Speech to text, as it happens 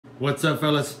What's up,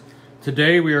 fellas?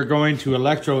 Today we are going to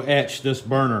electro etch this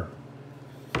burner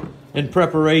in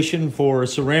preparation for a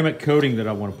ceramic coating that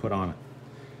I want to put on it.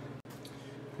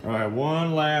 All right,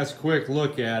 one last quick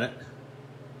look at it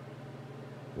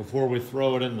before we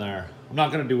throw it in there. I'm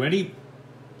not going to do any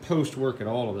post work at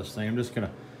all of this thing. I'm just going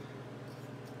to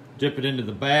dip it into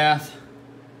the bath.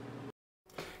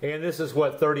 And this is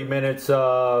what 30 minutes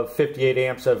of 58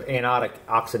 amps of anodic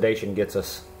oxidation gets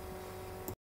us.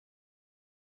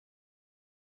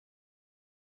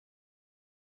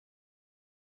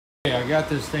 Okay, I got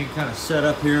this thing kind of set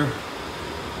up here.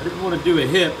 I didn't want to do a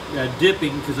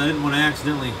dipping because I didn't want to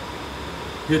accidentally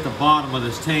hit the bottom of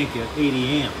this tank at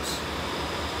 80 amps.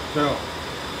 So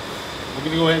we're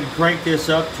going to go ahead and crank this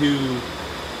up to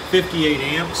 58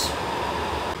 amps,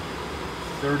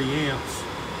 30 amps,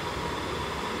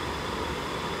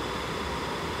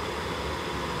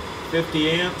 50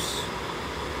 amps,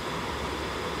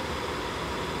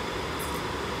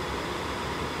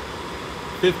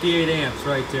 58 amps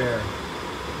right there.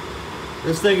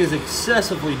 This thing is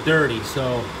excessively dirty,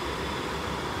 so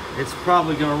it's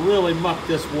probably going to really muck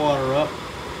this water up.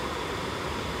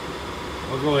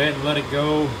 I'll go ahead and let it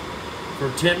go for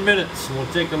 10 minutes and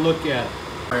we'll take a look at it.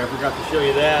 I forgot to show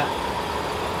you that.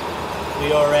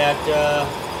 We are at,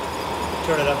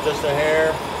 turn it up just a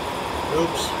hair.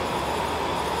 Oops.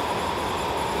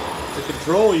 The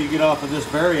control you get off of this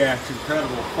Variac's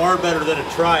incredible. Far better than a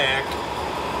Triac.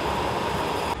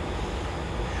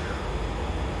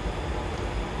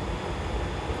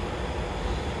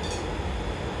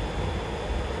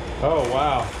 Oh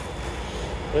wow,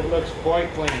 it looks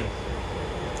quite clean.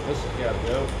 This has got to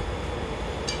go.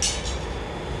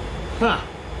 Huh,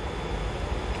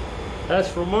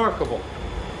 that's remarkable.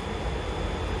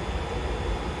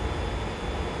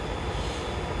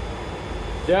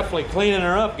 Definitely cleaning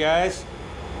her up, guys.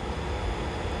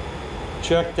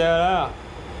 Check that out.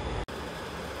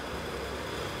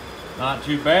 Not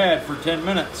too bad for 10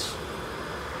 minutes.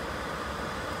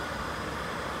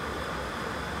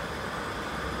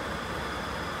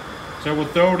 So we'll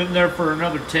throw it in there for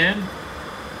another 10. You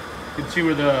can see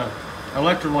where the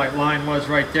electrolyte line was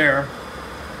right there.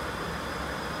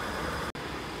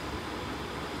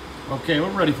 Okay,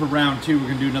 we're ready for round 2. We're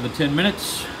gonna do another 10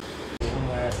 minutes. One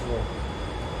last little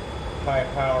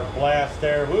high-powered blast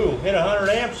there. Woo, hit 100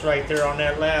 amps right there on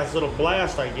that last little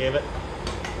blast I gave it.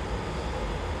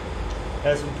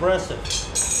 That's impressive.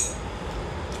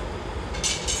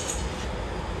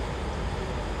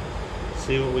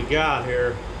 See what we got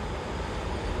here.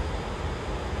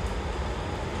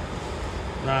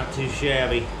 Not too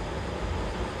shabby.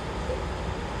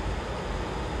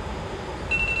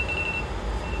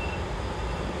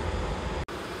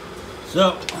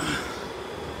 So,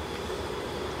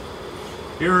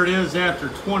 here it is after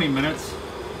 20 minutes.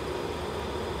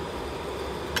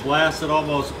 Blasted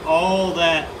almost all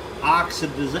that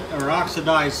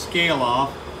oxidized scale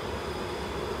off.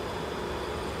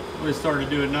 We're starting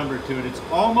to do a number to it. It's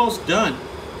almost done.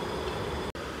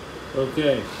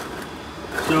 Okay,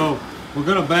 so we're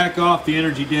going to back off the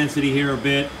energy density here a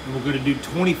bit, and we're going to do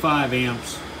 25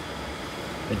 amps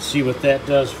and see what that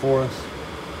does for us.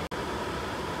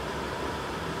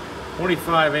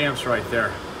 25 amps right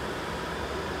there.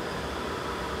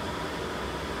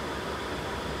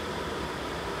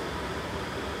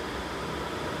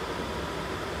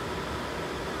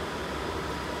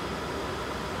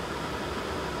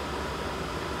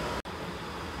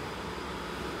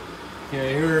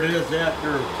 Okay, here it is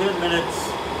after 10 minutes.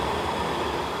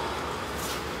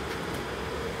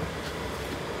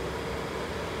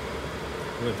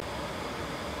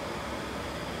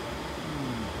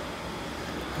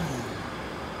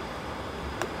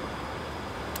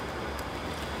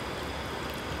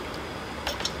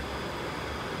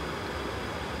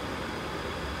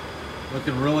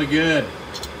 Looking really good.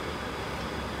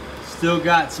 Still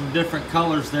got some different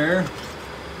colors there.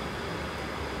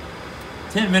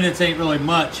 10 minutes ain't really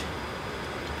much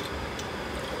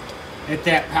at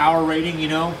that power rating, you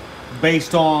know,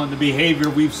 based on the behavior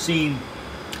we've seen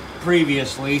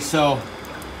previously. So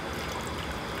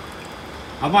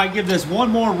I might give this one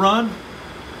more run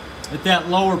at that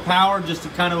lower power just to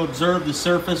kind of observe the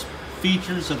surface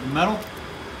features of the metal.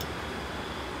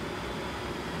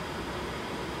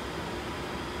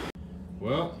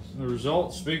 Well, the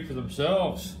results speak for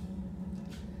themselves.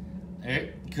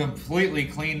 It completely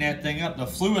cleaned that thing up. The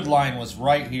fluid line was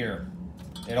right here.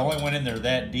 It only went in there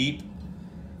that deep.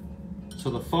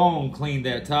 So the foam cleaned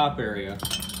that top area.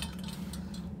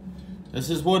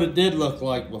 This is what it did look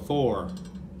like before.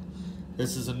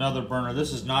 This is another burner.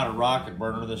 This is not a rocket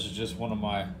burner. This is just one of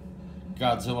my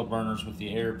Godzilla burners with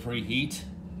the air preheat.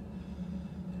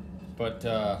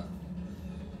 but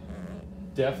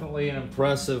definitely an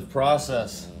impressive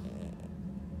process.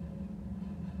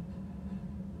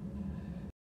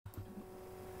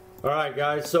 Alright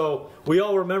guys, so we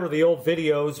all remember the old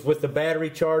videos with the battery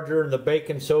charger and the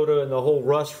baking soda and the whole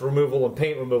rust removal and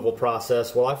paint removal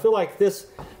process. Well, I feel like this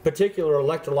particular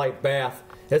electrolyte bath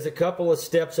is a couple of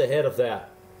steps ahead of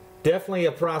that. Definitely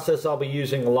a process I'll be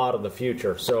using a lot in the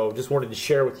future. So just wanted to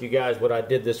share with you guys what I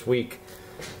did this week.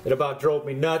 It about drove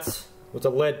me nuts with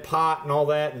the lead pot and all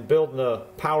that and building a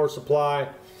power supply.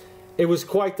 It was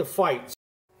quite the fight.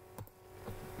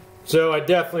 So I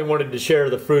definitely wanted to share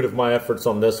the fruit of my efforts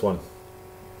on this one.